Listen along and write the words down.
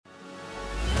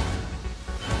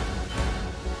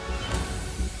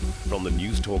From the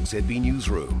News Talk ZB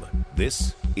Newsroom,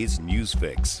 this is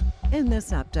Newsfix. In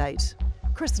this update,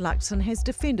 Chris Luxon has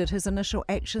defended his initial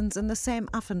actions in the Sam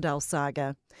Uffindell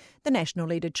saga. The National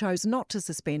leader chose not to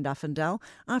suspend Uffindell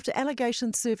after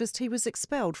allegations surfaced he was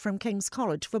expelled from King's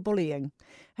College for bullying.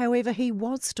 However, he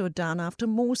was stood down after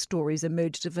more stories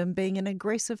emerged of him being an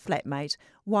aggressive flatmate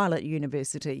while at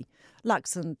university.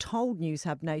 Luxon told News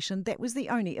Hub Nation that was the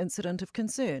only incident of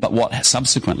concern. But what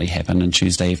subsequently happened on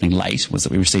Tuesday evening late was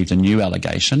that we received a new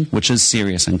allegation, which is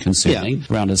serious and concerning,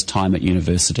 around his time at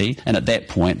university. And at that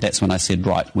point, that's when I said,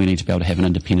 right, we need to be able to have an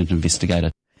independent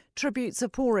investigator. Tributes are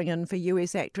pouring in for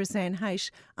US actress Anne Heche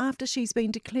after she's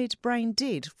been declared brain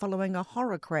dead following a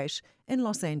horror crash in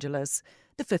Los Angeles.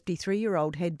 The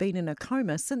 53-year-old had been in a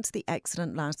coma since the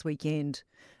accident last weekend.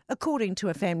 According to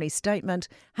a family statement,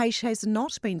 Heche has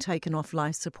not been taken off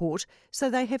life support, so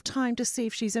they have time to see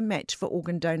if she's a match for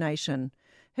organ donation.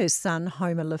 Her son,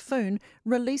 Homer Laffoon,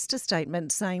 released a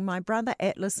statement saying, "My brother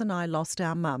Atlas and I lost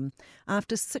our mum.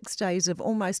 After 6 days of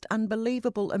almost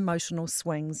unbelievable emotional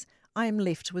swings, I am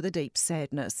left with a deep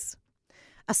sadness."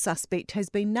 A suspect has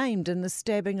been named in the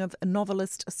stabbing of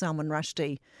novelist Salman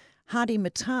Rushdie. Hadi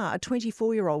Matar, a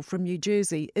 24-year-old from New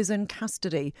Jersey, is in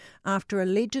custody after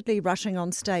allegedly rushing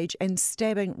on stage and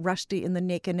stabbing Rushdie in the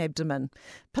neck and abdomen.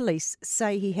 Police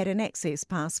say he had an access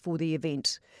pass for the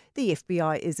event. The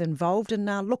FBI is involved and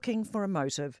now looking for a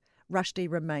motive. Rushdie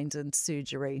remains in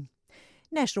surgery.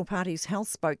 National Party's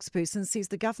health spokesperson says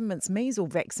the government's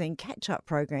measles vaccine catch-up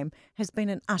program has been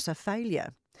an utter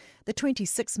failure. The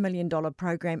 $26 million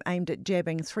program aimed at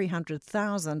jabbing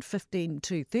 300,000 15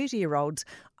 to 30-year-olds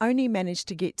only managed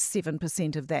to get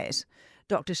 7% of that.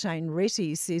 Dr. Shane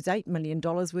Retty says $8 million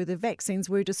worth of vaccines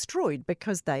were destroyed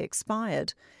because they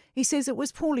expired. He says it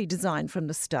was poorly designed from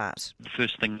the start. The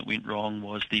first thing that went wrong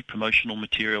was the promotional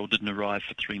material didn't arrive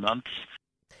for 3 months.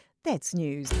 That's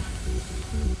news.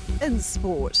 In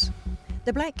sport,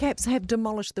 the Black Caps have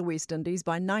demolished the West Indies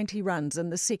by 90 runs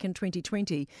in the second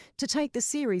 2020 to take the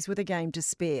series with a game to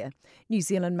spare. New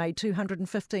Zealand made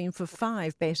 215 for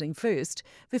 5 batting first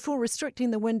before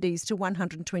restricting the Windies to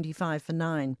 125 for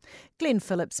 9. Glenn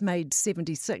Phillips made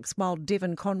 76 while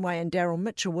Devon Conway and Daryl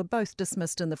Mitchell were both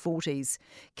dismissed in the 40s.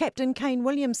 Captain Kane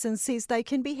Williamson says they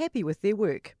can be happy with their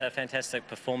work. A fantastic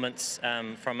performance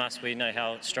from us. We know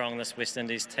how strong this West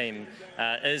Indies team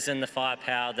is and the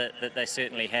firepower that they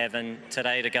certainly have, and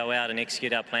today to go out and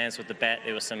execute our plans with the bat,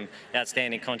 there were some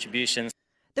outstanding contributions.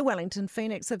 The Wellington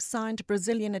Phoenix have signed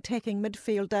Brazilian attacking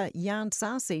midfielder Jan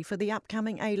Sarsi for the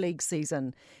upcoming A-League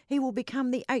season. He will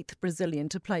become the 8th Brazilian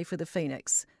to play for the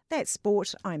Phoenix. That's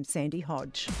sport. I'm Sandy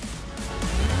Hodge.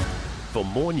 For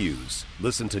more news,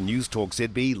 listen to News Talk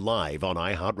ZB live on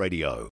iHeartRadio.